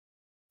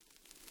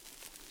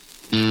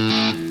Hello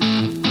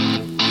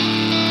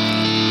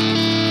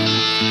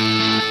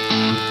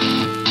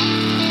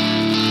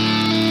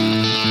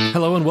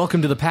and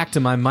welcome to the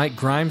Pactum. I'm Mike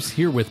Grimes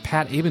here with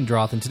Pat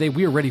Abendroth, and today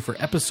we are ready for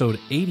episode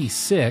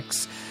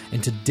 86.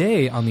 And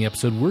today on the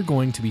episode, we're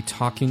going to be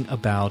talking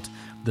about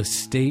the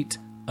State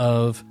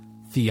of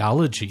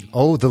Theology.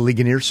 Oh, the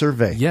Ligonier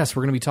Survey. Yes,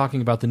 we're going to be talking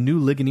about the new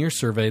Ligonier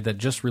Survey that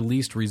just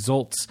released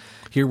results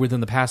here within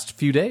the past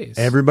few days.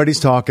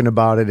 Everybody's talking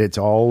about it. It's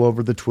all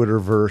over the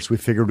Twitterverse. We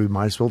figured we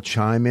might as well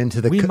chime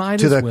into the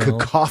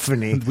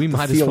cacophony, we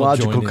might the as well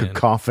theological join in.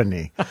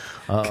 cacophony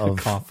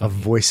of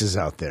voices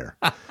out there.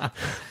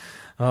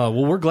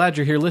 Well, we're glad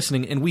you're here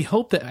listening, and we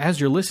hope that as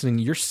you're listening,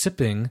 you're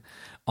sipping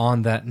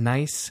on that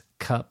nice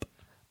cup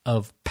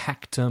of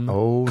Pactum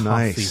coffee.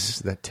 Nice.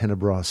 That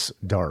Tenebras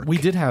Dark. We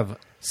did have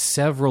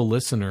several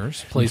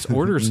listeners place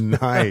orders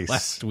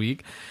last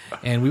week,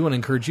 and we want to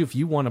encourage you, if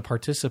you want to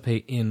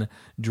participate in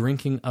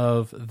drinking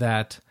of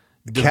that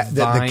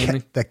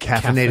divine the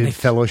caffeinated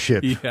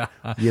fellowship. Yeah.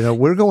 You know,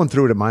 we're going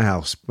through it at my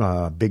house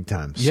big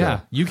time. So.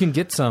 Yeah, you can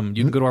get some.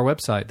 You can go to our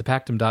website,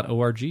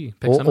 thepactum.org.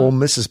 Pick some Old up.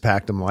 Mrs.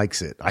 Pactum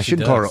likes it. I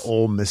shouldn't call her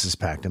Old Mrs.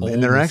 Pactum.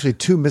 And there are actually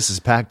two Mrs.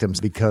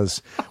 Pactums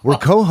because we're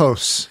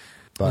co-hosts.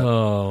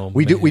 But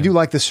we do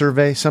like the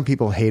survey. Some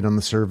people hate on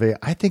the survey.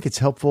 I think it's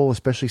helpful,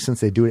 especially since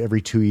they do it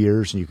every 2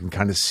 years, and you can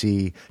kind of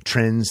see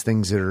trends,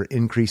 things that are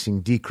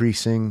increasing,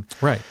 decreasing.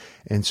 Right.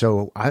 And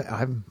so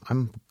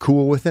I'm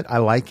cool with it. I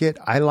like it.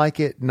 I like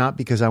it not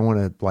because I want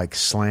to like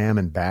slam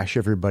and bash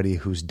everybody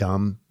who's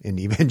dumb in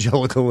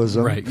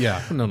evangelicalism. Right.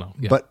 Yeah. No.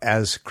 Yeah. But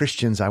as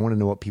Christians, I want to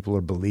know what people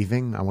are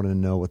believing. I want to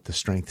know what the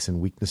strengths and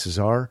weaknesses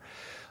are.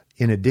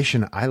 In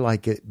addition, I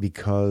like it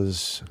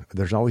because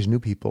there's always new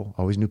people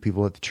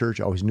at the church,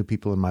 always new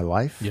people in my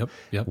life. Yep.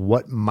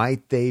 What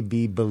might they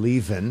be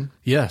believing?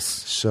 Yes.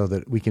 So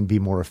that we can be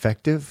more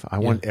effective. I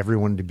want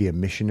everyone to be a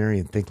missionary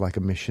and think like a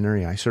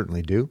missionary. I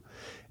certainly do.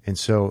 And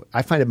so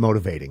I find it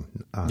motivating.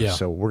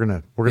 So we're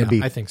gonna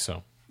be. I think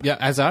so. Yeah.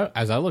 As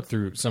I look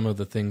through some of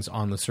the things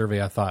on the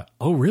survey, I thought,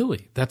 oh,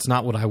 really? That's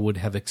not what I would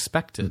have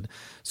expected.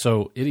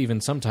 So it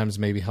even sometimes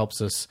maybe helps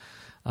us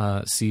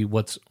see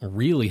what's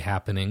really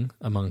happening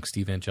amongst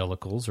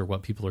evangelicals, or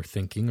what people are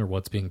thinking, or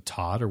what's being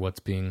taught, or what's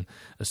being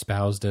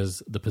espoused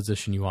as the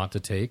position you ought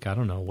to take. I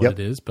don't know what it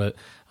is, but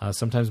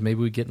sometimes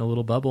maybe we get in a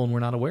little bubble and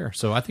we're not aware.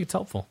 So I think it's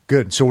helpful.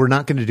 Good. So we're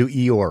not going to do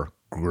Eeyore.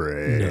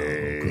 Great. No,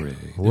 great.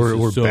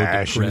 We're so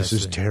bashing. depressing. This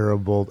is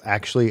terrible.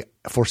 Actually,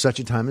 for such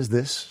a time as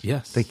this,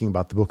 thinking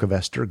about the book of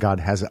Esther, God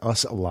has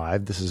us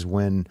alive. This is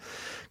when,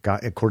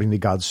 God, according to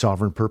God's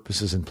sovereign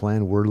purposes and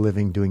plan, we're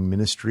living, doing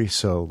ministry.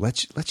 So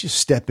let's just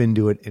step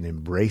into it and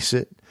embrace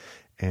it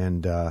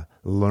and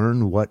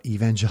learn what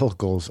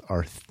evangelicals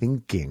are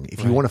thinking.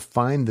 If you want to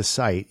find the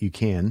site, you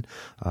can.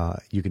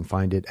 You can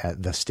find it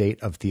at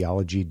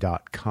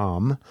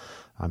thestateoftheology.com.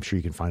 I'm sure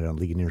you can find it on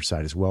Ligonier's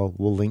site as well.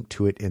 We'll link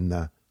to it in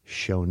the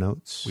show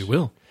notes. We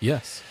will,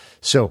 yes.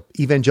 So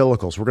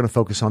evangelicals, we're going to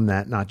focus on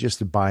that, not just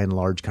the by and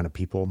large kind of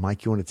people.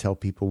 Mike, you want to tell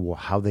people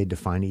how they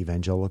define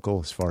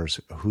evangelical as far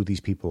as who these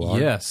people are?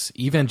 Yes.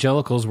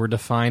 Evangelicals were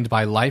defined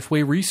by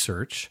Lifeway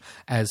Research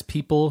as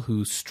people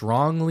who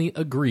strongly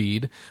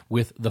agreed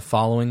with the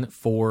following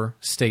 4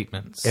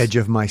 statements. Edge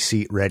of my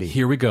seat, ready.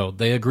 Here we go.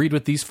 They agreed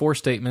with these 4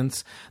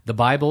 statements. The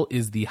Bible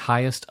is the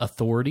highest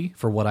authority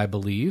for what I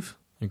believe.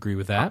 Agree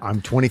with that.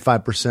 I'm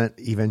 25%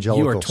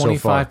 evangelical. You are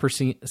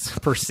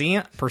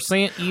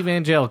 25%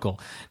 evangelical.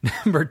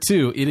 Number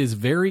 2, it is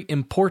very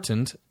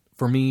important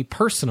for me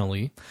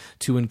personally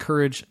to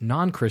encourage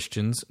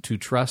non-Christians to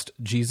trust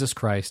Jesus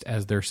Christ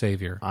as their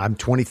Savior. I'm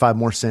 25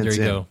 more cents in. There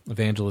you go.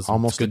 Evangelism.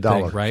 Almost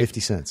 $1, right? 50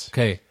 cents.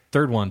 Okay.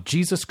 Third one,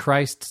 Jesus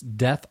Christ's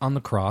death on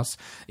the cross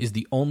is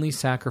the only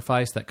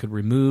sacrifice that could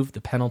remove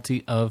the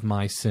penalty of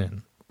my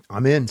sin.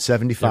 I'm in,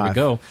 75. There we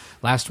go.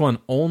 Last one.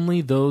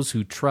 Only those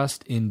who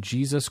trust in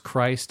Jesus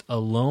Christ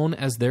alone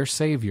as their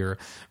Savior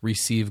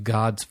receive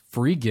God's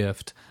free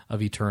gift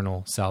of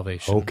eternal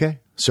salvation. Okay.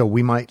 So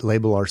we might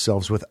label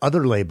ourselves with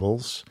other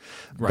labels,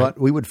 but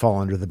we would fall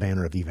under the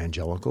banner of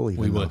evangelical,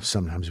 even though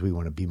sometimes we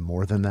want to be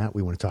more than that.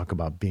 We want to talk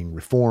about being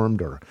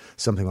reformed or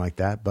something like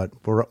that, but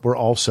we're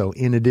also,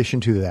 in addition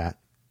to that,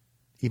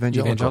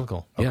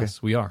 evangelical. Okay.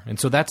 Yes, we are. And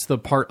so that's the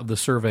part of the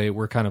survey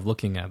we're kind of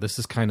looking at. This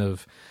is kind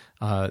of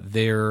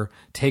their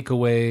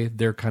takeaway,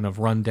 their kind of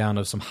rundown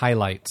of some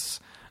highlights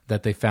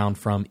that they found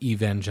from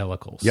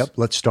evangelicals. Yep.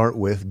 Let's start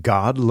with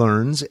God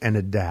learns and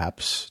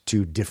adapts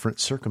to different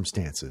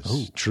circumstances.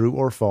 Ooh. True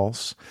or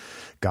false?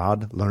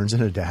 God learns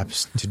and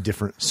adapts to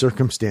different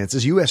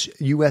circumstances.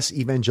 U.S.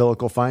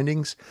 evangelical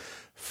findings,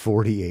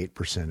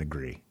 48%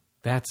 agree.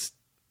 That's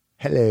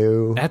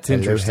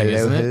interesting,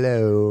 isn't it?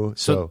 Hello.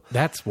 So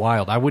that's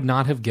wild. I would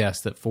not have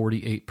guessed that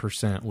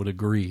 48% would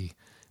agree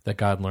that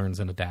God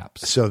learns and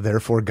adapts. So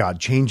therefore God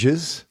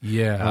changes.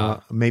 Yeah.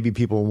 Maybe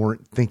people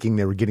weren't thinking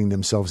they were getting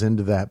themselves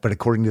into that, but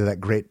according to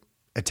that great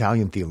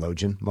Italian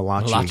theologian,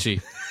 Malachi.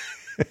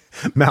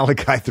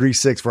 Malachi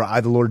 3:6, for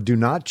I, the Lord, do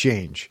not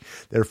change.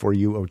 Therefore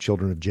you, O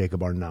children of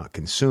Jacob, are not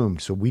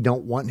consumed. So we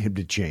don't want him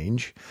to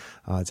change.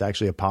 It's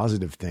actually a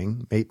positive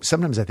thing.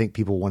 Sometimes I think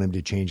people want him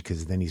to change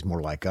because then he's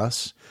more like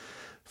us.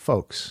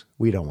 Folks,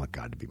 we don't want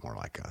God to be more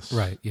like us.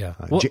 Right, yeah.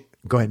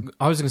 Go ahead.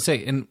 I was going to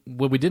say, and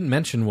what we didn't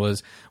mention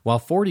was, while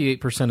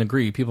 48%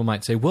 agree, people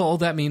might say, well,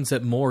 that means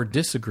that more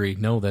disagree.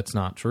 No, that's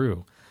not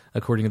true.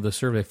 According to the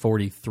survey,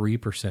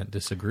 43%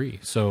 disagree.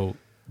 So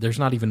there's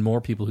not even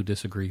more people who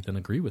disagree than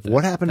agree with it.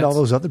 What happened to all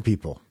those other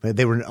people?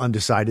 They were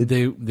undecided?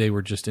 They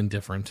were just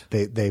indifferent.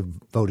 They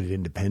voted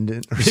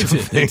independent or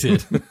something? They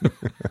did.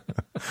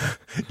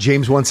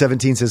 James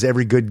 1:17 says,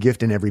 every good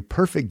gift and every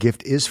perfect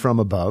gift is from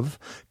above,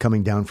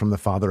 coming down from the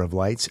Father of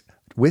lights,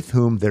 with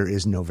whom there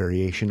is no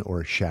variation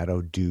or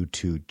shadow due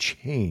to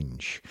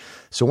change.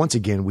 So once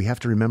again, we have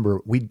to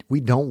remember, we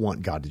don't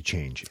want God to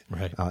change.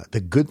 Right.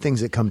 The good things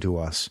that come to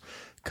us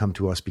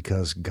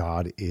because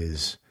God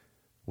is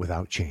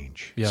without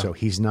change. Yeah. So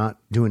he's not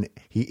doing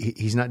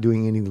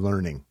any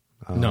learning.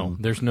 No,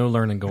 there's no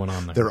learning going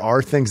on there. There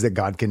are things that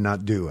God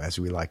cannot do, as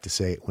we like to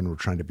say when we're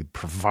trying to be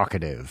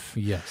provocative.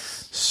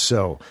 Yes.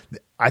 So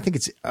I think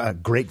it's a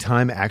great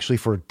time actually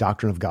for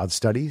Doctrine of God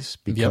studies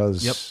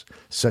because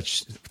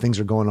such things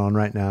are going on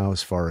right now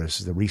as far as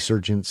the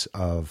resurgence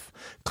of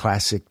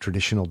classic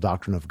traditional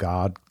Doctrine of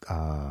God,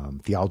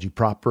 theology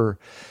proper.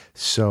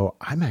 So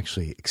I'm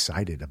actually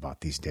excited about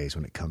these days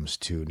when it comes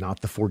to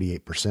not the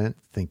 48%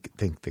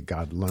 think that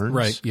God learns.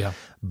 Right, yeah.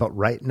 But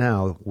right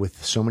now,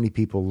 with so many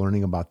people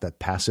learning about that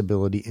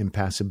passibility,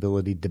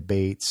 impassibility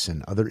debates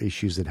and other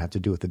issues that have to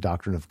do with the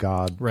doctrine of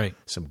God, right.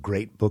 Some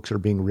great books are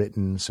being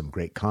written, some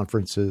great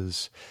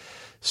conferences.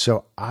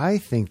 So I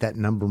think that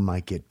number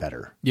might get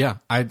better. Yeah,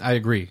 I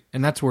agree.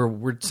 And that's where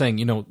we're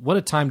saying, what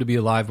a time to be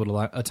alive,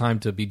 what a time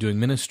to be doing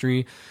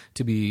ministry,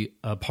 to be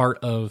a part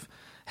of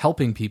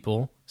helping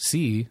people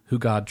see who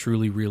God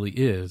truly really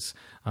is.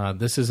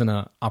 This isn't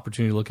an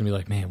opportunity to look and be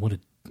like, man, what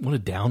a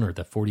downer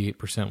that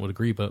 48% would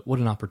agree, but what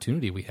an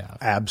opportunity we have.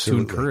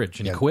 Absolutely. To encourage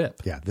and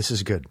equip. Yeah, this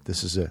is good.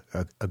 This is a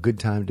good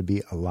time to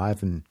be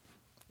alive and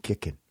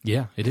kicking.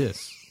 Yeah, it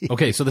is.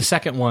 Okay, so the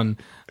second one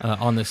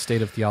on the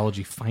State of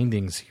Theology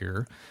findings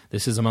here,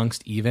 this is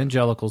amongst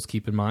evangelicals,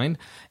 keep in mind,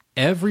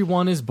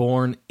 everyone is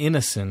born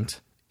innocent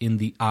in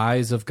the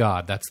eyes of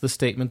God. That's the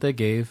statement they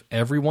gave.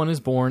 Everyone is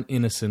born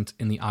innocent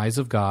in the eyes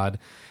of God.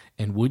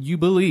 And would you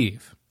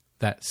believe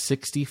that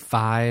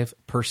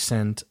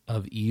 65%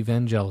 of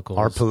evagelicals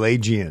are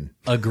Pelagian?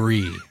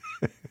 Agree.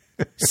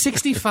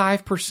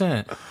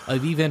 65%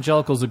 of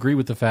evangelicals agree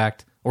with the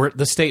fact, or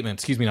the statement,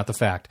 excuse me, not the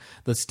fact,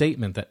 the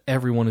statement that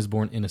everyone is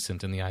born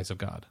innocent in the eyes of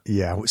God.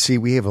 Yeah, see,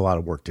 we have a lot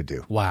of work to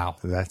do. Wow.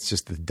 That's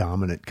just the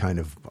dominant kind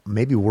of,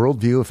 maybe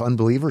worldview. If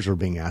unbelievers are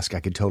being asked, I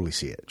could totally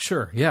see it.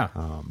 Sure, yeah.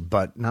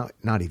 But not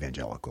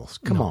evangelicals.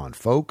 Come on,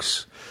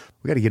 folks.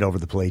 We got to get over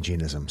the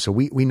Pelagianism. So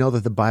we know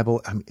that the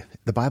Bible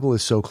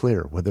is so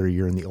clear, whether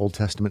you're in the Old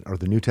Testament or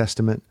the New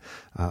Testament.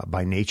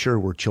 By nature,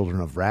 we're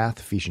children of wrath,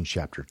 Ephesians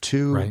chapter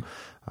 2. Right.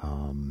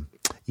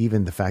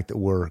 Even the fact that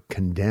we're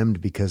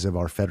condemned because of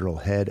our federal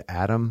head,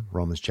 Adam,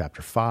 Romans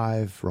chapter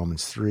 5,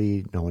 Romans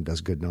 3, no one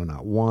does good, no,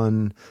 not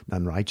one,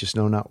 none righteous,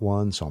 no, not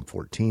one, Psalm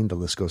 14, the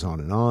list goes on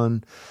and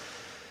on.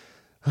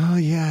 Oh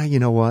yeah, you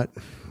know what?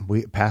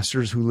 We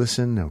pastors who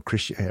listen,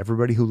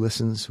 everybody who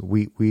listens,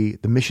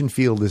 the mission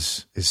field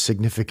is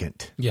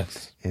significant.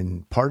 Yes.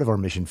 And part of our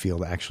mission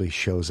field actually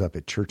shows up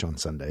at church on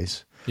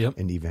Sundays. Yep.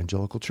 In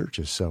evangelical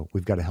churches. So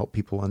we've got to help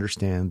people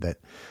understand that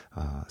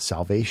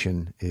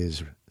salvation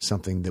is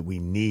something that we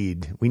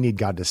need. We need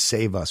God to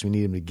save us. We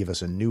need him to give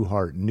us a new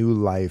heart, new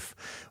life.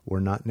 We're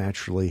not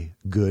naturally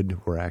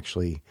good. We're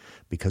actually,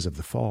 because of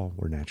the fall,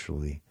 we're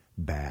naturally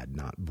bad,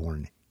 not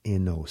born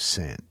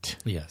innocent.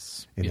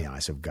 Yes. In the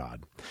eyes of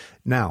God.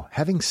 Now,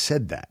 having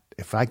said that,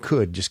 if I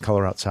could just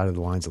color outside of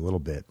the lines a little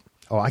bit.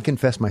 Oh, I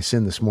confessed my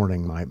sin this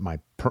morning, my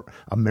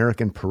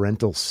American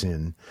parental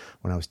sin.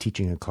 When I was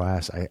teaching a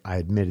class, I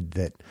admitted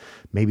that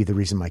maybe the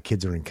reason my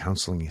kids are in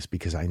counseling is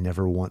because I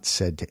never once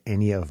said to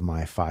any of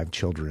my 5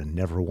 children,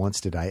 never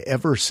once did I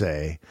ever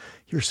say,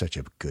 "You're such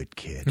a good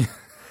kid.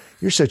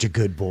 You're such a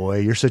good boy.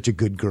 You're such a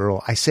good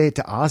girl." I say it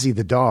to Ozzy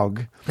the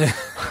dog.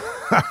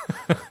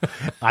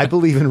 I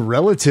believe in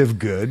relative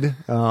good,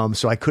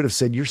 so I could have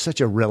said, "You're such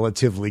a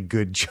relatively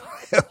good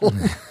child."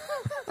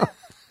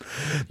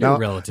 You're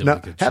relatively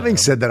good. Having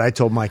said that, I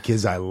told my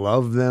kids I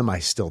love them. I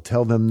still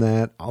tell them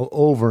that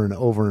over and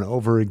over and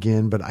over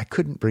again, but I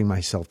couldn't bring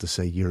myself to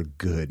say, "You're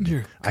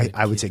good."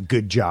 I would say,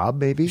 "Good job,"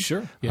 maybe.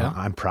 Sure. Yeah.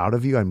 I'm proud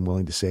of you. I'm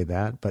willing to say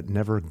that, but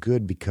never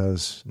good,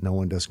 because no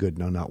one does good.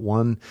 No, not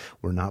one.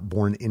 We're not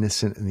born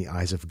innocent in the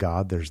eyes of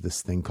God. There's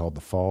this thing called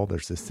the fall.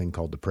 There's this thing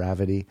called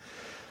depravity.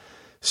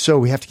 So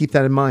we have to keep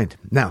that in mind.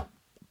 Now,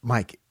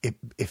 Mike,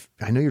 if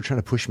I know you're trying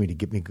to push me to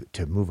get me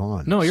to move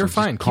on. No, you're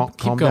fine. Keep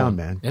calm going. Down,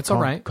 man. It's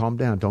all right. Calm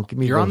down. Don't give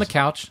me. You're on the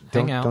couch.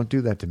 Hang out. Don't do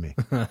that to me.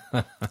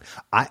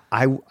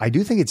 I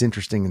do think it's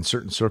interesting in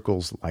certain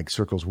circles, like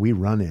circles we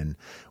run in,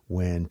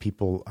 when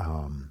people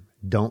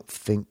don't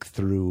think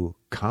through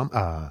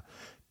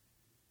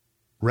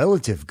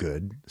relative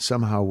good,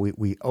 somehow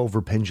we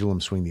over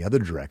pendulum swing the other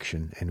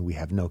direction, and we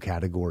have no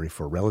category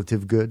for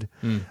relative good.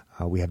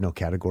 We have no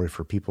category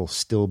for people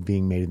still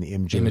being made in the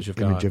image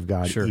of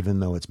God, sure. Even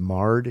though it's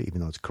marred, even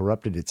though it's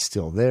corrupted, it's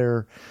still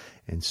there.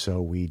 And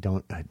so we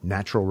don't,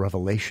 natural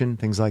revelation,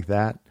 things like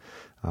that.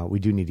 We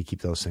do need to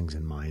keep those things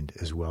in mind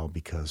as well,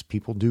 because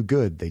people do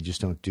good. They just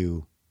don't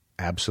do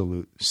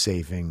absolute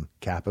saving,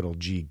 capital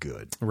G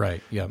good.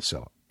 Right. Yeah.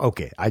 So,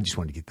 okay, I just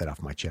wanted to get that off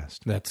my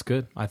chest. That's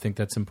good. I think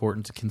that's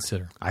important to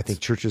consider. I think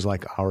churches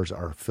like ours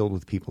are filled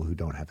with people who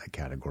don't have that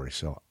category.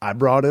 So I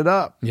brought it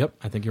up. Yep,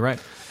 I think you're right.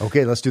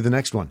 Okay, let's do the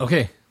next one.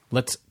 Okay,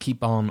 let's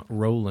keep on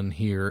rolling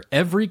here.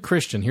 Every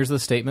Christian, here's the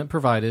statement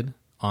provided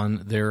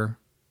on their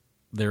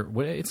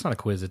it's not a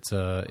quiz, it's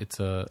a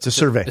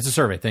survey. It's a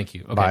survey, thank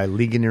you. Okay. By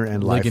Ligonier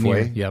and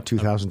Lifeway, yep.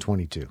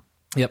 2022.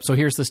 Yep, so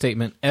here's the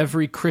statement.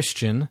 Every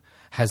Christian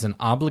has an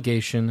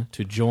obligation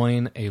to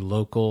join a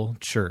local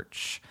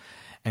church.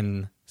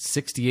 And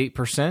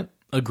 68%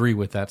 agree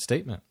with that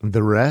statement.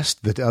 The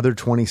rest, the other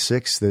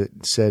 26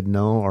 that said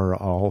no, are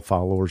all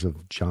followers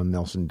of John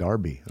Nelson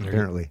Darby,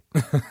 apparently.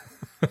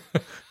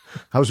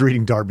 I was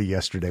reading Darby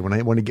yesterday when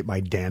I want to get my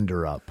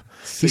dander up.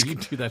 So you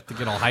do that to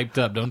get all hyped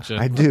up, don't you?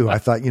 I do. I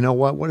thought, you know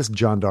what? What does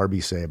John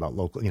Darby say about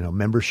local,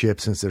 membership?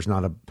 Since there's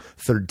not a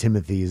 3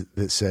 Timothy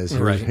that says,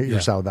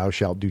 here's how thou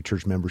shalt do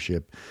church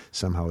membership.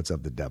 Somehow it's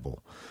of the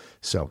devil.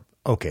 So,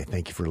 okay,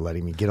 thank you for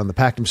letting me get on the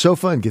Pactum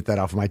sofa and get that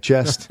off my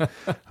chest.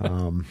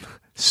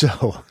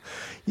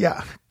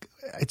 Yeah,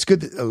 it's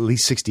good that at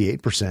least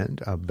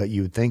 68%, but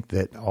you would think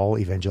that all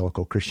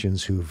evangelical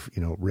Christians who've,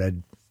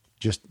 read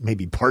just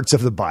maybe parts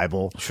of the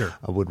Bible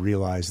would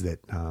realize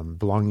that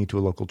belonging to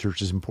a local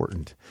church is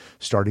important,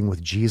 starting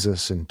with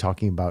Jesus and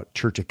talking about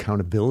church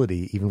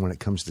accountability, even when it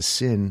comes to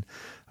sin.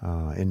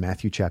 In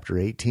Matthew chapter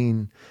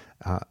 18,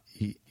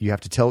 you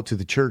have to tell it to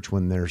the church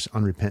when there's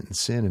unrepentant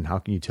sin, and how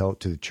can you tell it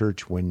to the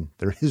church when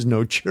there is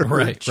no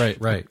church?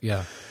 Right,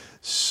 yeah.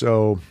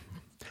 So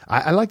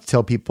I like to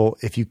tell people,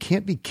 if you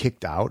can't be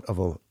kicked out of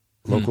a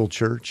local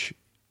church,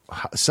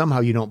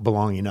 somehow you don't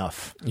belong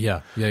enough. Yeah.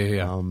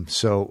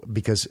 So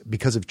because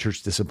of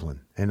church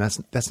discipline, and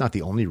that's not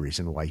the only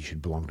reason why you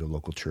should belong to a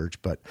local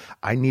church, but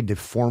I need to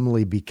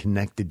formally be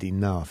connected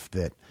enough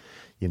that,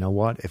 you know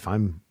what, if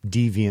I'm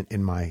deviant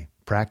in my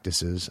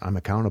practices, I'm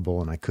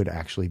accountable, and I could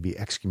actually be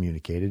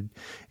excommunicated.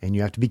 And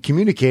you have to be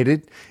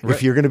communicated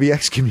if you're going to be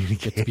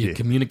excommunicated. To be a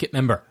communicate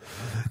member.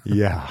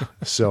 Yeah.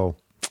 So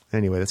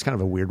anyway, that's kind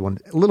of a weird one.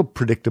 A little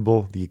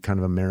predictable, the kind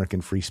of American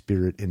free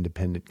spirit,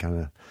 independent kind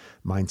of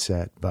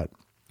mindset. But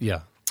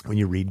yeah, when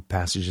you read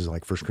passages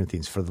like 1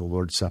 Corinthians for the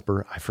Lord's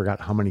Supper, I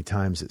forgot how many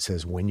times it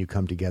says when you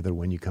come together.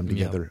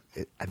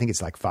 I think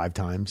it's like 5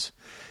 times.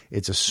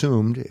 It's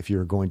assumed if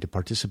you're going to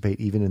participate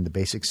even in the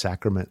basic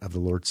sacrament of the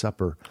Lord's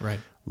Supper, right,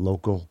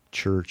 local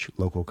church,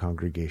 local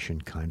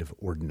congregation kind of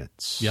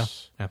ordinance. Yeah,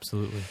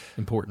 absolutely.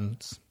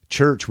 Importance.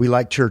 Church, we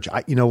like church.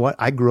 You know what?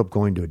 I grew up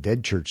going to a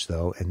dead church,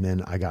 though, and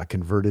then I got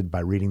converted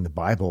by reading the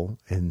Bible.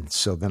 And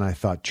so then I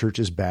thought church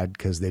is bad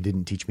because they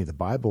didn't teach me the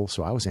Bible,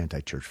 so I was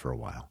anti-church for a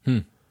while.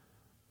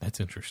 That's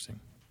interesting.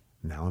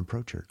 Now I'm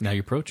pro-church. Now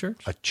you're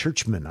pro-church? A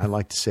churchman. I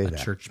like to say that.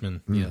 A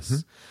churchman,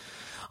 yes.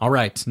 All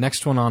right,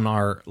 next one on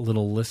our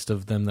little list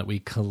of them that we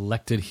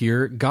collected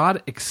here.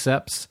 God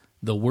accepts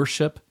the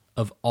worship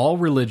of all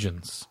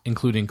religions,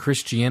 including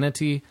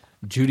Christianity,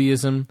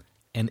 Judaism,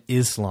 and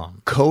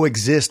Islam.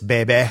 Coexist,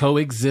 baby.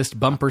 Coexist.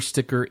 Bumper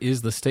sticker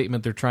is the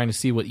statement. They're trying to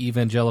see what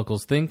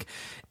evangelicals think.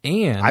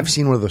 And I've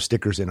seen one of those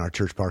stickers in our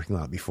church parking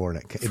lot before.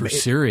 And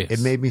serious. It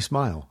made me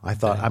smile. I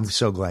thought, I'm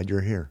so glad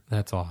you're here.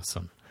 That's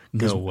awesome.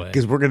 No way.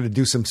 Because we're going to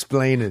do some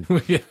splaining.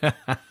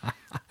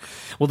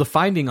 Well, the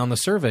finding on the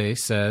survey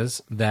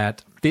says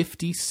that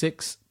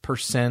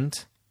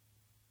 56%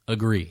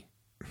 agree.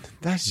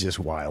 That's just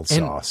wild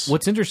sauce. And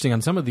what's interesting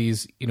on some of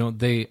these,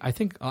 I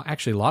think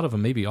actually a lot of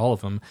them, maybe all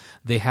of them,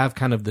 they have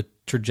kind of the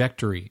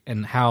trajectory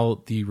and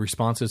how the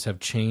responses have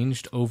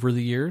changed over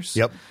the years.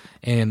 Yep.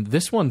 And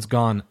this one's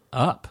gone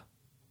up.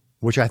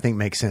 Which I think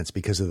makes sense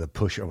because of the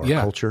push of our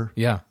culture.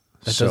 Yeah,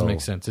 that does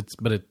make sense.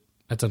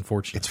 That's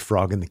unfortunate. It's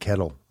frog in the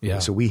kettle. Yeah.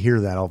 So we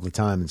hear that all the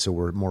time, and so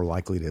we're more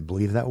likely to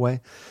believe that way.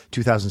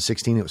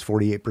 2016, it was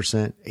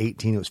 48%.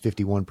 18, it was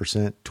 51%.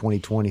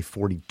 2020,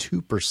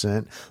 42%.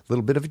 A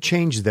little bit of a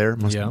change there.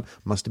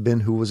 Must have been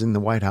who was in the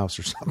White House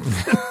or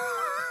something.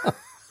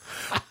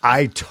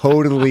 I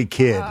totally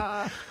kid.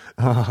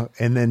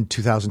 And then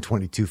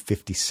 2022,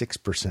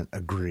 56%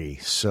 agree.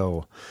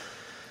 So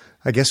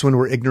I guess when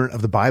we're ignorant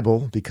of the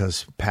Bible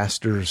because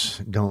pastors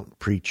don't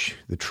preach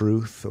the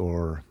truth,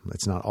 or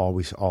it's not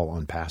always all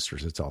on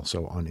pastors, it's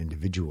also on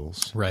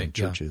individuals and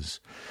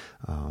churches.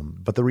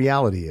 But the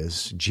reality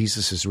is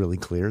Jesus is really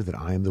clear that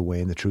I am the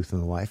way and the truth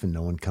and the life, and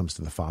no one comes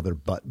to the Father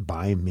but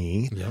by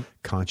me. Yep.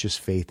 Conscious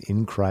faith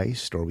in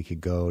Christ, or we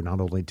could go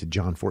not only to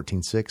John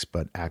 14:6,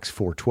 but Acts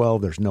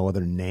 4:12. There's no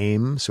other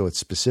name, so it's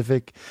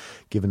specific,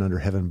 given under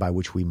heaven by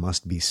which we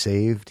must be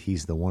saved.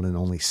 He's the one and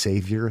only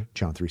Savior,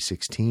 John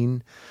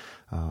 3:16.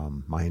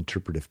 My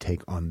interpretive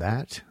take on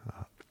that.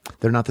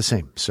 They're not the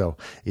same. So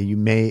you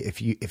may,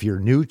 if you're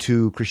new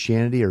to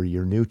Christianity or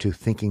you're new to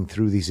thinking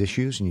through these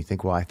issues and you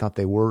think, well, I thought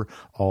they were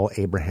all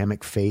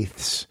Abrahamic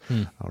faiths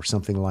or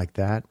something like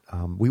that,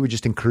 we would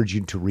just encourage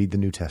you to read the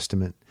New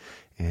Testament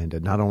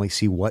and not only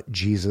see what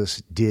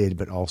Jesus did,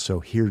 but also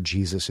hear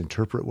Jesus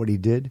interpret what he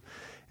did,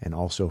 and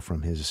also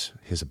from his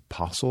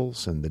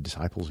apostles and the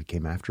disciples who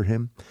came after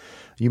him.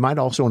 You might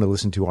also want to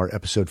listen to our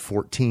episode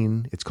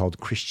 14. It's called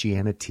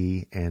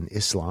Christianity and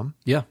Islam.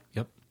 Yeah,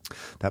 yep.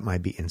 That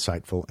might be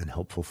insightful and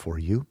helpful for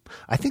you.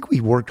 I think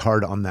we worked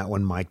hard on that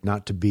one, Mike,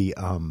 not to be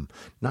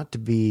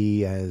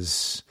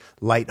as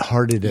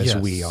lighthearted as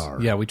we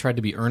are. Yeah, we tried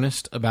to be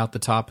earnest about the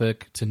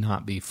topic, to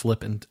not be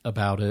flippant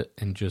about it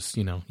and just,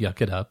 yuck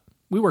it up.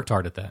 We worked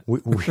hard at that.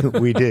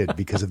 We did,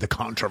 because of the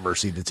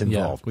controversy that's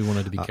involved. Yeah, we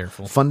wanted to be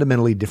careful.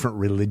 Fundamentally different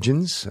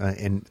religions.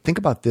 And think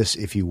about this,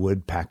 if you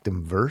would,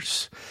 Pactum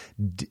verse.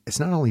 It's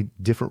not only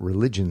different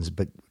religions,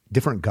 but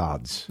different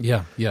gods.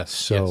 Yeah, yes.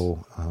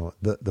 So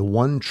the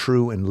one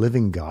true and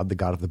living God, the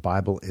God of the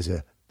Bible, is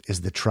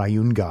the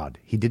triune God.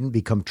 He didn't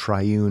become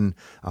triune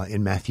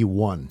in Matthew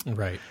 1.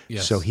 Right,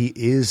 yes. So he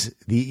is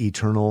the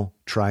eternal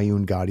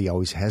triune God. He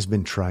always has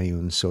been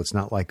triune. So it's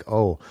not like,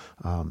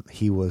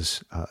 he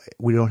was,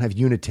 we don't have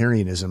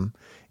Unitarianism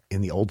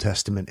in the Old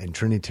Testament and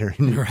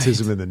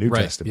Trinitarianism in the New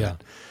Testament. Yeah.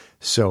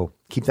 So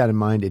keep that in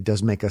mind. It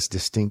does make us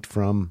distinct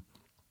from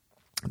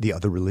the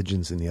other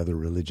religions and the other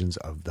religions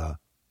of the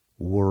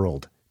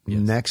world.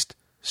 Yes. Next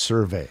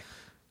survey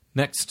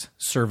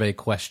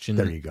question.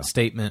 There you go.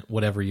 Statement,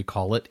 whatever you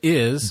call it,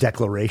 is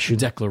declaration.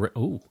 Never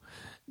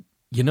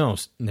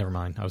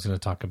mind. I was going to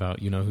talk about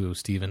who,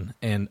 Stephen.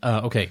 And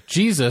okay,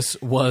 Jesus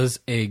was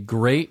a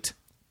great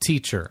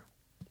teacher,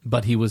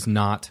 but he was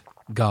not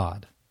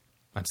God.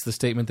 That's the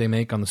statement they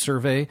make on the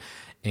survey.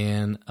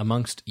 And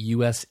amongst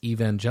U.S.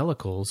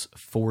 evangelicals,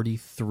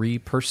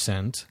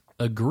 43%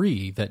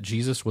 agree that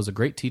Jesus was a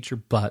great teacher,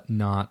 but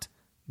not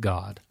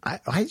God.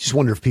 I just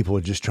wonder if people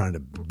are just trying to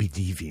be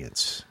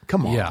deviants.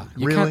 Come on,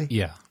 really?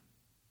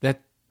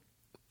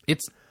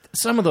 It's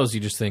some of those you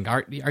just think,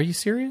 are you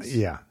serious?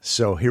 Yeah.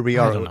 So here we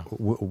are.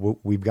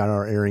 We've got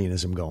our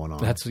Arianism going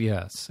on.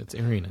 It's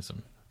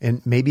Arianism.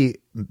 And maybe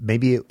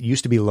it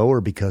used to be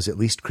lower because at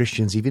least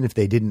Christians, even if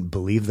they didn't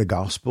believe the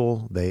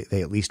gospel, they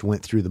at least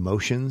went through the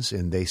motions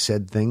and they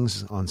said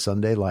things on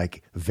Sunday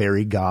like,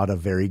 very God, a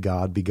very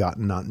God,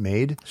 begotten, not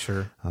made.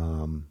 Sure.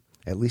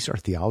 At least our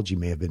theology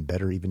may have been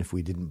better, even if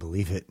we didn't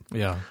believe it.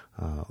 Yeah.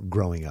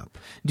 Growing up.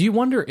 Do you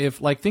wonder if,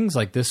 things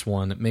like this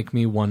one make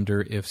me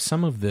wonder if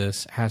some of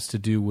this has to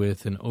do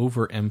with an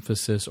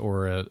overemphasis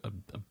or a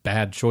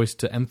bad choice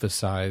to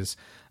emphasize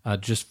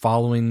just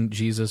following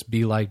Jesus,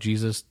 be like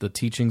Jesus, the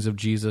teachings of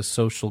Jesus,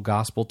 social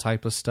gospel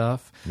type of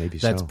stuff? Maybe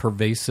that's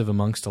pervasive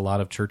amongst a lot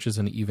of churches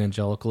and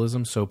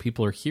evangelicalism. So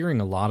people are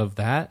hearing a lot of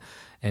that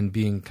and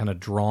being kind of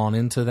drawn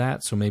into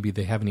that. So maybe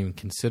they haven't even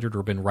considered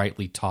or been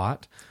rightly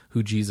taught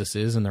who Jesus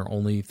is, and they're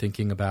only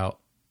thinking about,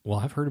 well,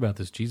 I've heard about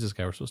this Jesus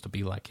guy. We're supposed to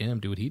be like him,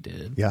 do what he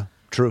did. Yeah,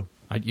 true.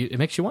 It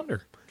makes you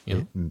wonder.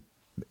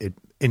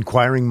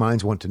 Inquiring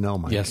minds want to know,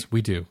 Mike. Yes,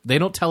 we do. They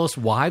don't tell us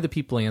why the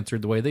people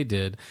answered the way they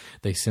did.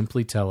 They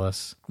simply tell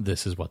us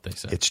this is what they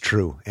said. It's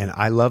true. And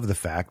I love the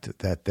fact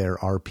that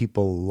there are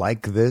people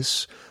like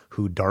this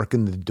who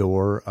darken the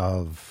door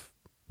of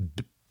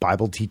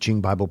Bible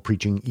teaching, Bible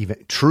preaching,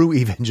 true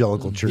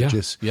evangelical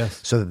churches,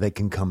 so that they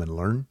can come and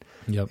learn.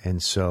 Yep.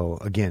 And so,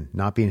 again,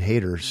 not being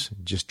haters,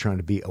 just trying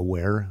to be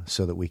aware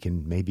so that we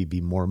can maybe be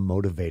more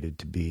motivated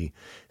to be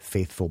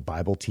faithful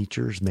Bible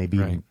teachers.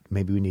 Maybe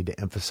we need to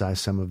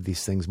emphasize some of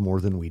these things more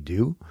than we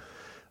do.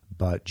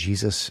 But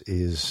Jesus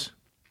is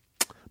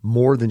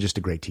more than just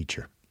a great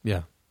teacher.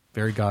 Yeah.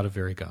 Very God of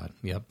very God.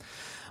 Yep.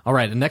 All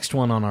right. The next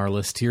one on our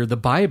list here, the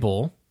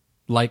Bible,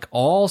 like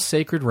all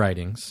sacred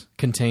writings,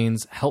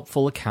 contains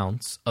helpful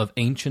accounts of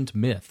ancient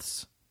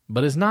myths,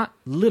 but is not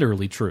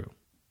literally true.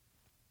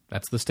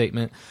 That's the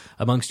statement.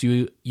 Amongst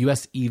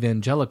U.S.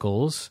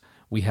 evangelicals,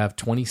 we have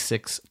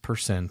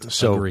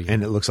 26% agree.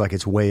 And it looks like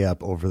it's way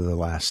up over the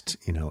last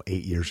 8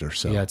 years or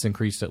so. Yeah, it's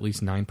increased at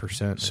least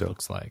 9%, it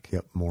looks like.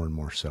 Yep, more and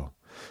more so.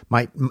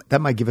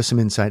 That might give us some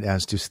insight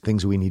as to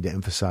things we need to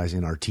emphasize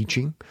in our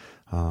teaching,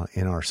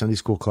 in our Sunday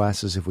school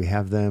classes if we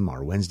have them,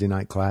 our Wednesday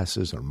night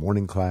classes, our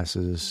morning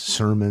classes,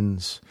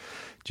 sermons,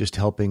 just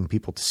helping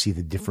people to see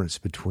the difference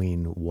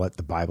between what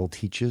the Bible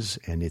teaches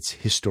and its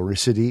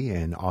historicity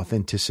and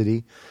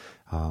authenticity,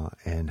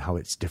 and how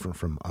it's different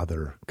from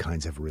other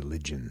kinds of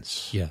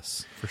religions.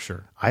 Yes, for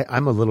sure.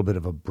 I'm a little bit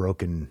of a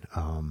broken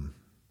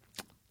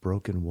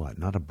what?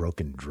 Not a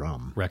broken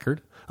drum.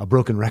 Record? A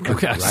broken record,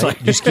 okay,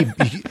 right? Just keep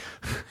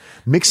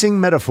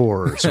mixing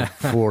metaphors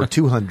for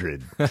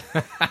 200.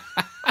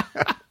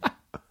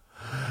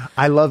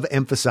 I love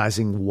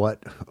emphasizing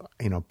what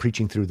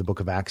preaching through the book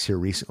of Acts here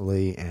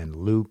recently, and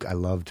Luke. I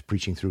loved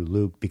preaching through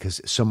Luke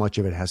because so much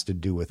of it has to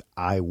do with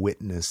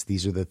eyewitness.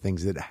 These are the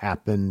things that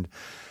happened.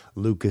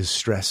 Luke is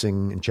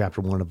stressing in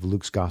chapter 1 of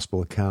Luke's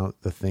gospel account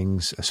the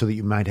things so that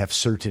you might have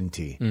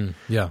certainty.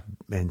 Yeah.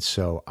 And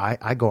so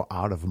I go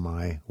out of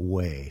my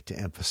way to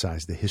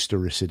emphasize the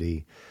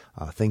historicity,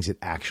 things that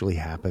actually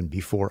happened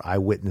before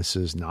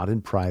eyewitnesses, not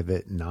in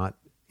private, not,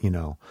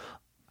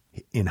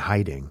 in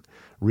hiding,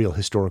 real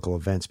historical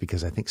events,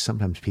 because I think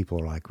sometimes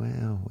people are like,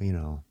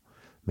 well,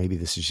 maybe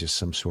this is just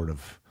some sort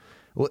of,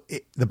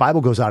 the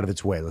Bible goes out of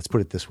its way. Let's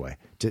put it this way,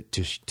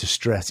 to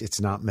stress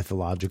it's not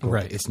mythological.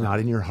 Right. It's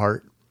not in your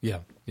heart.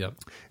 Yeah. Yep.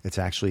 It's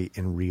actually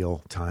in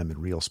real time and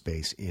real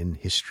space in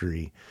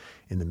history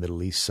in the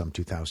Middle East some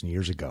 2,000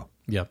 years ago.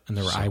 Yep. And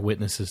there were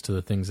eyewitnesses to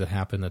the things that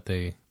happened that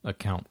they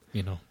account,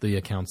 the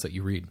accounts that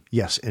you read.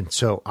 Yes. And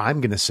so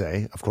I'm going to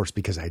say, of course,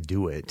 because I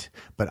do it,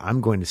 but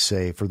I'm going to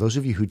say for those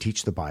of you who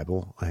teach the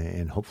Bible,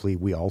 and hopefully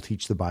we all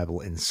teach the Bible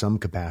in some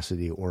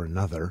capacity or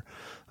another,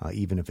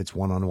 even if it's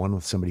one-on-one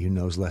with somebody who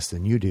knows less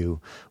than you do,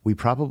 we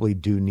probably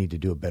do need to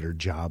do a better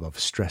job of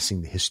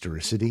stressing the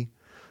historicity.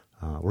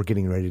 We're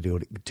getting ready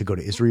to go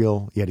to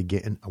Israel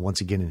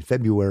once again in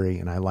February,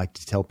 and I like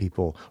to tell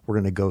people we're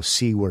going to go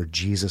see where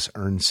Jesus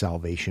earned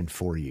salvation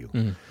for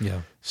you.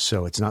 Yeah.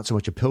 So it's not so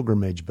much a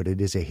pilgrimage, but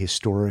it is a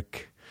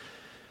historic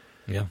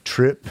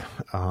trip.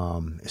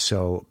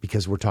 So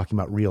because we're talking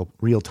about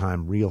real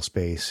time, real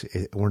space,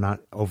 we're not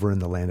over in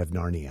the land of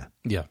Narnia.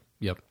 Yeah.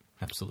 Yep.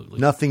 Absolutely.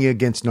 Nothing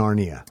against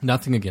Narnia.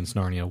 Nothing against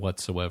Narnia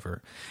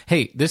whatsoever.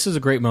 Hey, this is a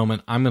great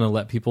moment. I'm going to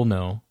let people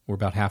know. We're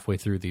about halfway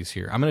through these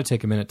here. I'm going to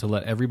take a minute to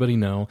let everybody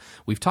know.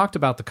 We've talked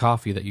about the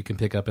coffee that you can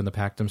pick up in the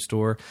Pactum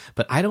store,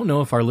 but I don't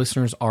know if our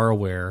listeners are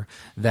aware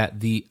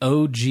that the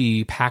OG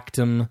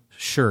Pactum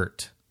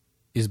shirt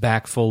is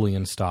back fully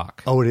in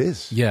stock. Oh, it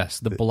is? Yes,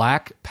 the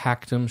black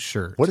Pactum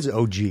shirt. What is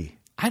OG?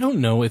 I don't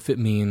know if it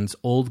means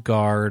old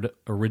guard,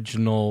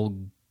 original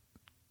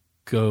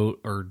goat,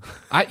 or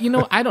I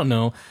don't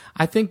know.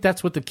 I think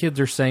that's what the kids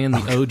are saying,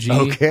 the OG.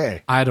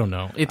 Okay. I don't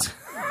know.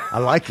 I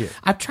like it.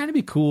 I'm trying to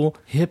be cool,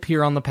 hip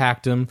here on the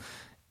Pactum.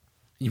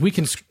 We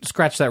can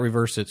strike that,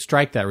 reverse it,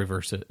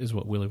 is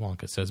what Willy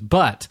Wonka says.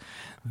 But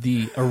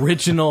the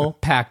original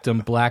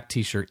Pactum black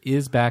t-shirt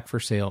is back for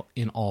sale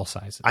in all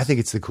sizes. I think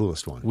it's the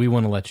coolest one. We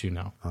want to let you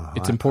know.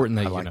 It's important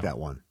that I you like know. that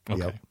one. Okay.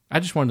 Yep. I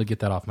just wanted to get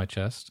that off my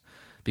chest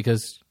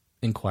because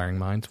inquiring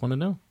minds want to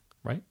know,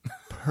 right?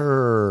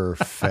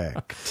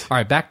 Perfect. All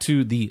right, back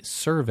to the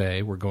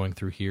survey we're going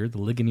through here,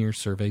 the Ligonier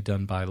survey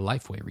done by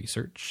Lifeway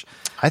Research.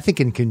 I think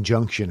in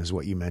conjunction is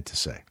what you meant to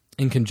say.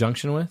 In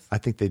conjunction with? I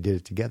think they did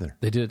it together.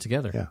 They did it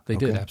together. Yeah, they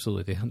did,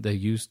 absolutely. They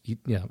used,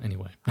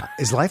 anyway.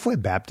 Is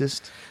Lifeway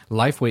Baptist?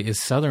 Lifeway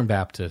is Southern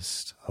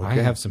Baptist. Okay. I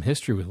have some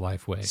history with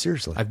Lifeway.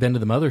 Seriously? I've been to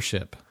the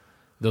mothership.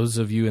 Those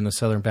of you in the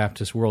Southern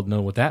Baptist world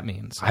know what that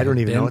means. I don't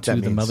even know what that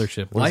means. Been to the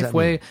mothership. What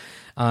Lifeway,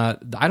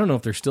 I don't know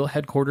if they're still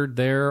headquartered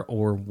there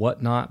or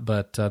whatnot,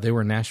 but they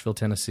were in Nashville,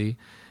 Tennessee.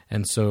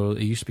 And so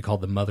it used to be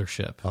called the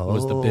Mothership. It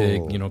was the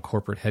big,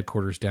 corporate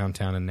headquarters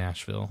downtown in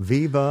Nashville.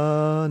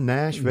 Viva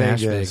Nash Vegas.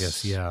 Nash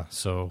Vegas, yeah.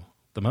 So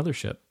the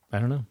Mothership. I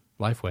don't know.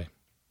 Lifeway.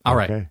 All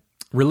right.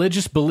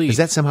 Religious belief. Is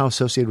that somehow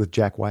associated with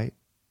Jack White?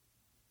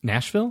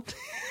 Nashville?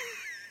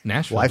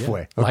 Nashville.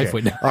 Lifeway. Yeah. Okay.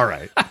 Lifeway. All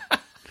right.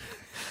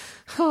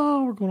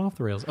 Oh, we're going off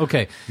the rails.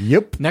 Okay.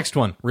 Yep. Next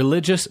one.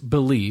 Religious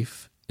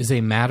belief is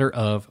a matter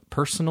of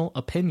personal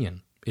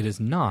opinion. It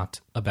is not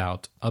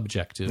about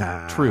objective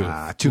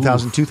truth.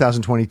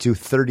 2022,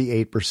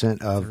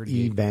 38% of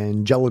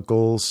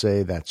evangelicals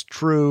say that's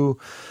true.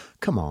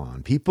 Come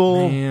on,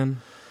 people.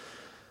 Man.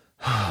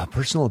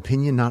 Personal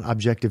opinion, not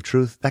objective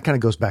truth. That kind of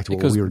goes back to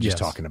what we were just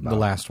talking about. The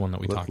last one that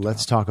we talked about.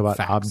 Let's talk about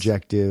facts.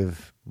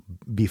 Objective,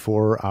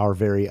 before our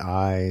very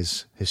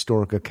eyes,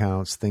 historic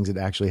accounts, things that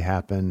actually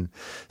happen.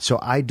 So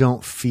I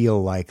don't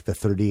feel like the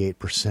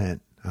 38%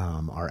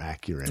 are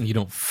accurate. You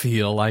don't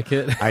feel like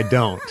it? I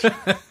don't.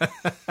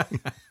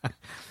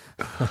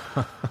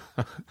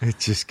 It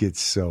just gets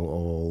so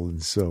old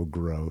and so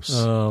gross.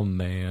 Oh,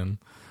 man.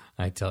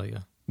 I tell you.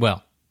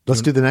 Well,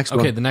 let's do the next one.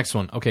 Okay, the next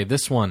one. Okay,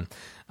 this one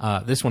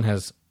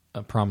has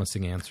a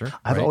promising answer.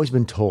 I've always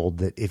been told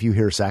that if you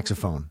hear a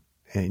saxophone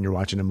and you're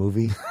watching a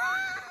movie,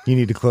 you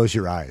need to close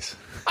your eyes.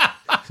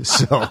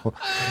 So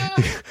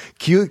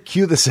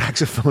cue the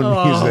saxophone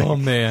music. Oh,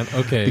 man.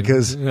 Okay.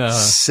 Because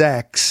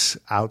sex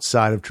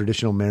outside of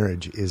traditional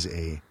marriage is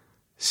a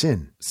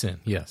sin. Sin,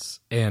 yes.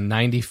 And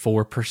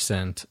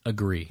 94%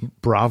 agree.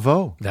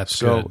 Bravo. That's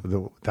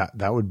good.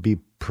 That would be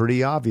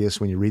pretty obvious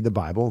when you read the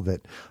Bible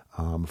that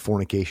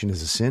fornication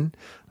is a sin.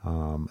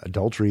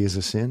 Adultery is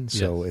a sin.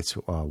 So it's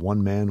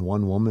one man,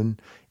 one woman.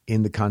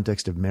 In the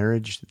context of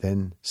marriage,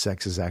 then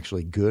sex is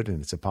actually good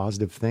and it's a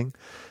positive thing.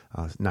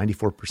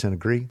 94%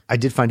 agree. I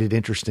did find it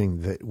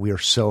interesting that we are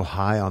so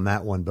high on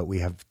that one, but we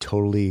have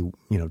total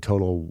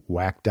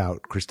whacked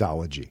out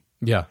Christology.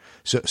 Yeah.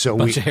 So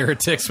bunch of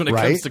heretics when it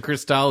comes to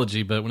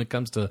Christology, but when it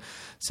comes to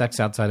sex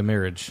outside of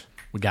marriage,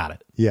 we got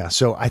it. Yeah.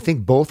 So I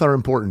think both are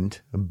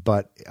important,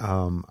 but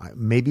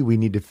maybe we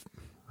need to.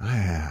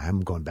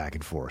 I'm going back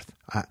and forth.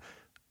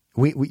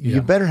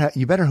 You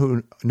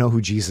better know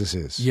who Jesus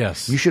is.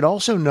 Yes. You should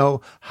also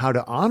know how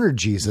to honor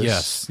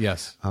Jesus.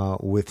 Yes.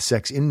 With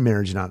sex in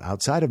marriage, not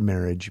outside of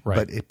marriage. Right.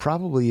 But it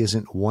probably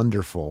isn't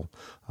wonderful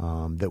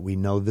that we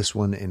know this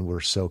one and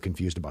we're so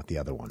confused about the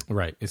other one.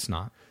 Right. It's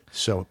not.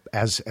 So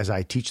as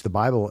I teach the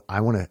Bible,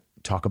 I want to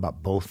talk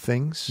about both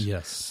things.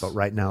 Yes. But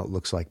right now it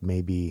looks like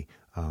maybe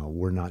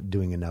we're not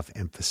doing enough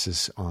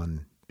emphasis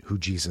on who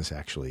Jesus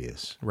actually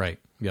is. Right.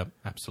 Yep.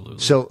 Absolutely.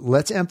 So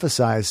let's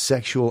emphasize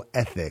sexual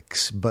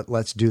ethics, but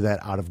let's do that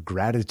out of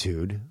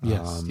gratitude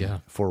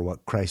for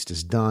what Christ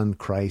has done.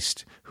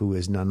 Christ, who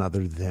is none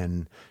other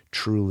than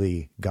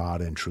truly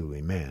God and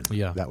truly man.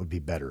 Yeah. That would be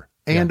better.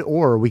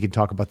 Or we could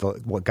talk about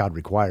what God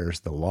requires,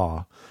 the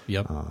law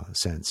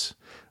sense.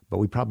 But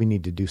we probably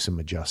need to do some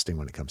adjusting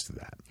when it comes to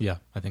that. Yeah,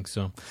 I think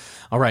so.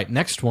 All right,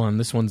 next one.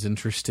 This one's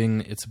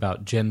interesting. It's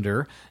about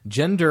gender.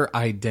 Gender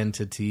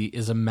identity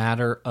is a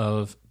matter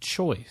of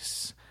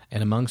choice.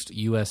 And amongst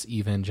U.S.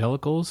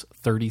 evangelicals,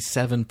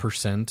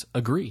 37%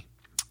 agree.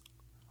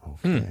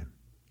 Okay.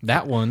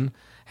 That one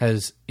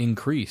has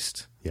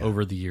increased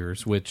over the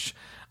years, which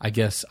I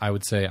guess I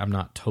would say I'm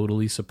not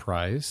totally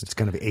surprised. It's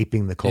kind of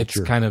aping the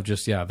culture. It's kind of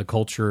just, the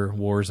culture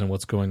wars and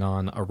what's going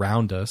on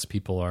around us.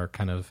 People are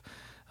kind of,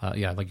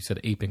 like you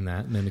said, aping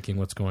that, mimicking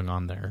what's going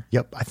on there.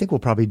 Yep. I think we'll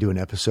probably do an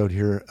episode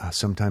here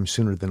sometime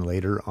sooner than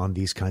later on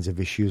these kinds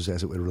of issues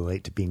as it would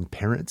relate to being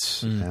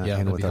parents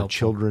and with our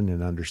children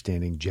and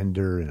understanding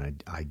gender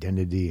and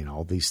identity and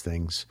all these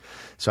things.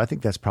 So I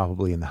think that's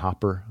probably in the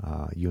hopper.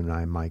 You and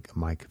I, Mike,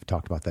 have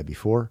talked about that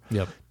before.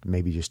 Yep.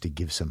 Maybe just to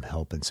give some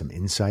help and some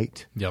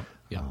insight. Yep.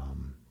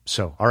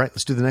 So, all right,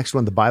 let's do the next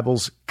one. The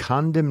Bible's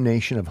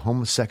condemnation of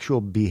homosexual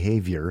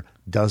behavior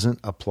doesn't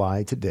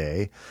apply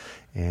today,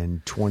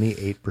 and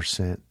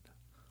 28%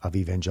 of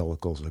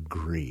evangelicals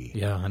agree.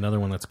 Yeah, another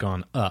one that's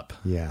gone up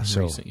in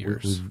recent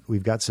years.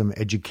 We've got some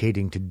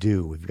educating to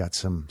do. We've got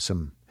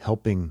some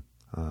helping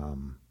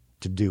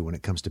to do when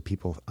it comes to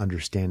people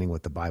understanding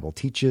what the Bible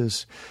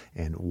teaches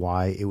and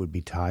why it would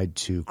be tied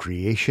to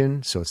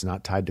creation. So it's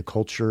not tied to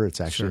culture.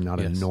 It's actually not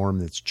a norm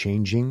that's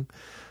changing.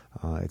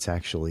 It's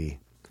actually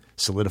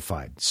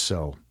solidified.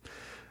 So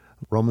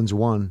Romans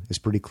 1 is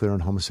pretty clear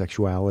on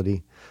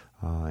homosexuality.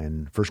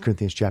 And 1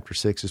 Corinthians chapter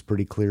 6 is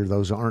pretty clear.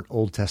 Those aren't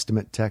Old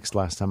Testament texts.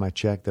 Last time I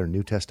checked, they're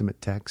New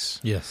Testament texts.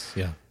 Yes,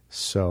 yeah.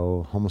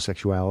 So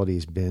homosexuality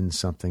has been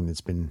something that's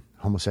been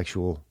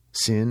homosexual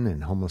sin,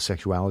 and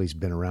homosexuality has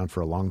been around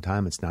for a long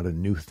time. It's not a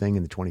new thing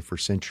in the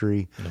 21st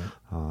century.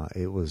 No.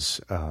 It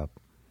was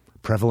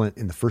prevalent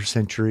in the first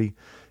century.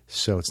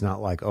 So it's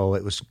not like,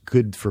 it was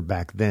good for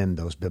back then,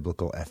 those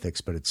biblical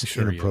ethics, but it's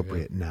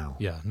inappropriate now.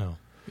 Yeah, no.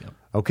 Yeah.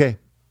 Okay.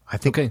 I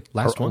think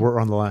last one. We're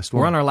on the last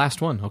one. We're on our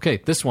last one. Okay,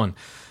 this one.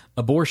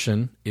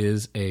 Abortion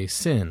is a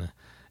sin.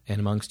 And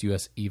amongst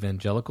U.S.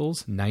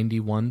 evangelicals,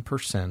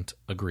 91%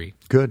 agree.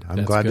 Good.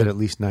 I'm glad that at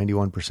least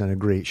 91%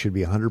 agree. It should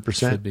be 100%.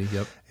 Should be,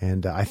 yep.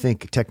 And I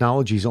think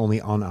technology is only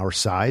on our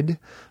side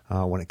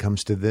when it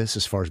comes to this,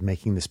 as far as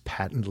making this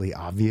patently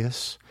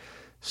obvious.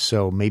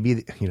 So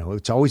maybe,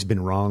 it's always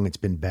been wrong. It's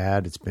been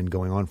bad. It's been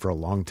going on for a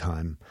long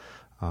time.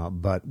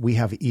 But we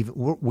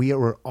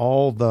are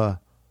all the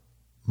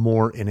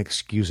more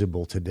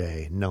inexcusable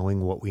today,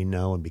 knowing what we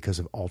know, and because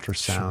of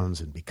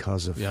ultrasounds and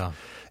because of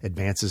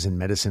advances in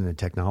medicine and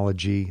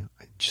technology.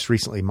 Just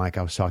recently, Mike,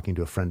 I was talking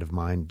to a friend of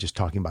mine, just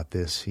talking about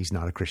this. He's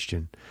not a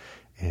Christian,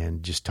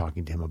 and just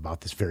talking to him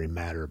about this very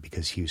matter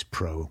because he was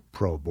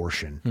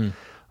pro-abortion.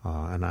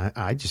 And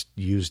I just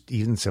used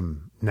even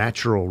some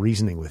natural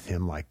reasoning with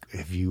him, like,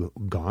 have you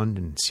gone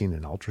and seen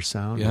an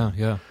ultrasound?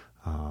 Yeah.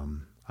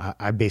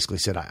 I basically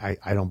said,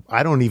 I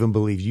don't even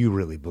believe you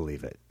really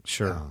believe it.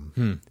 Sure.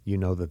 You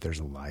know that there's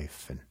a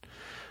life. And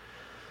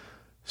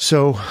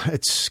so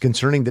it's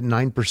concerning that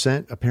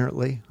 9%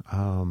 apparently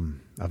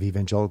of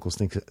evangelicals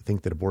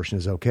think that abortion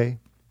is okay.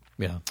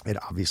 Yeah. It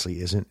obviously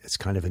isn't. It's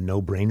kind of a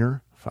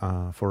no-brainer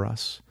for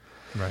us.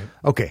 Right.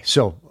 Okay,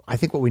 so I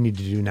think what we need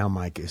to do now,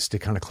 Mike, is to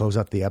kind of close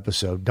out the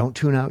episode. Don't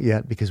tune out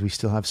yet, because we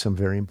still have some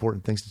very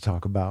important things to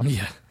talk about.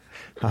 Yeah.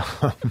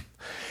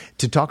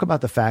 To talk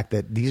about the fact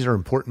that these are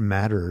important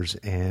matters,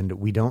 and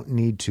we don't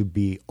need to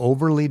be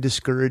overly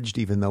discouraged,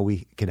 even though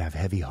we could have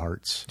heavy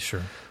hearts.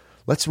 Sure.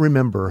 Let's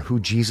remember who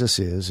Jesus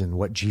is and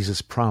what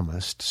Jesus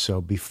promised.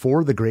 So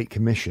before the Great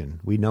Commission,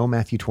 we know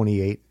Matthew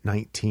 28,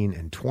 19,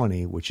 and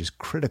 20, which is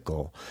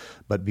critical.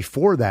 But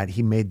before that,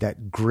 he made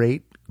that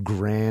great,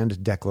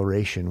 grand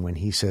declaration when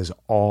he says,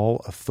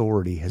 all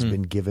authority has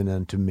been given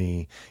unto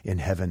me in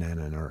heaven and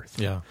on earth.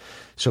 Yeah.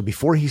 So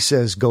before he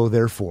says, go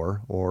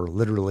therefore, or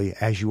literally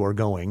as you are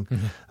going,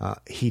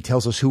 he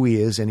tells us who he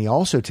is, and he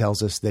also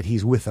tells us that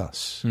he's with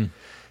us.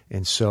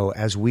 And so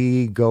as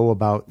we go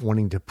about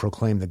wanting to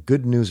proclaim the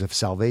good news of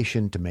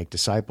salvation, to make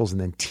disciples,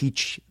 and then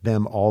teach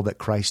them all that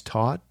Christ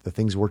taught, the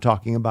things we're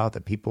talking about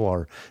that people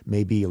are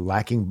maybe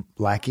lacking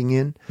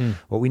in,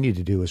 what we need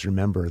to do is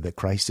remember that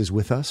Christ is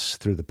with us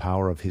through the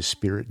power of his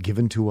Spirit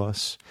given to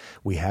us.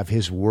 We have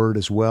his word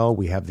as well.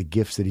 We have the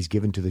gifts that he's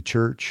given to the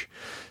church.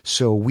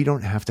 So we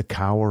don't have to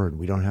cower and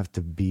we don't have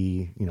to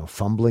be,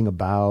 fumbling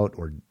about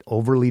or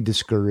overly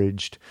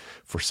discouraged.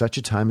 For such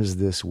a time as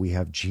this, we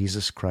have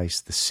Jesus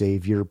Christ, the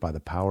Savior, by the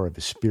power of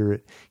His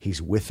Spirit.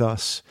 He's with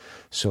us.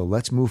 So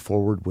let's move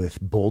forward with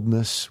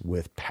boldness,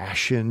 with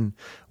passion,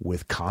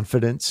 with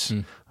confidence,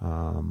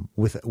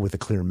 with a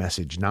clear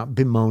message, not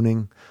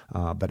bemoaning,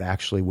 but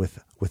actually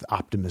with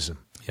optimism.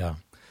 Yeah.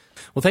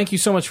 Well, thank you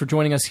so much for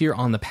joining us here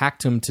on the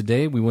Pactum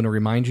today. We want to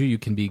remind you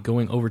can be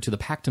going over to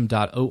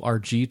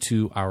thepactum.org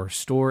to our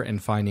store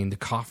and finding the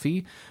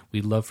coffee.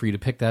 We'd love for you to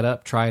pick that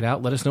up, try it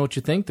out. Let us know what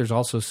you think. There's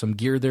also some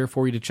gear there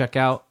for you to check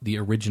out. The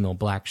original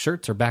black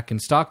shirts are back in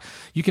stock.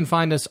 You can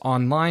find us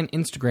online,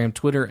 Instagram,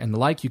 Twitter, and the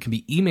like. You can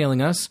be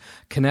emailing us,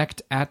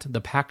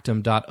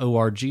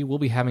 connect@thepactum.org. We'll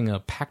be having a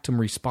Pactum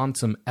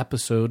Responsum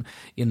episode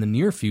in the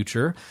near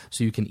future,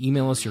 so you can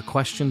email us your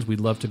questions. We'd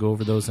love to go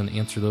over those and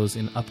answer those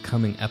in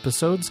upcoming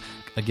episodes.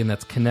 Again,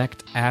 that's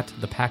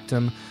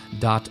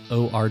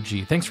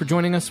connect@thepactum.org. Thanks for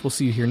joining us. We'll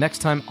see you here next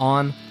time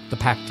on The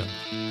Pactum.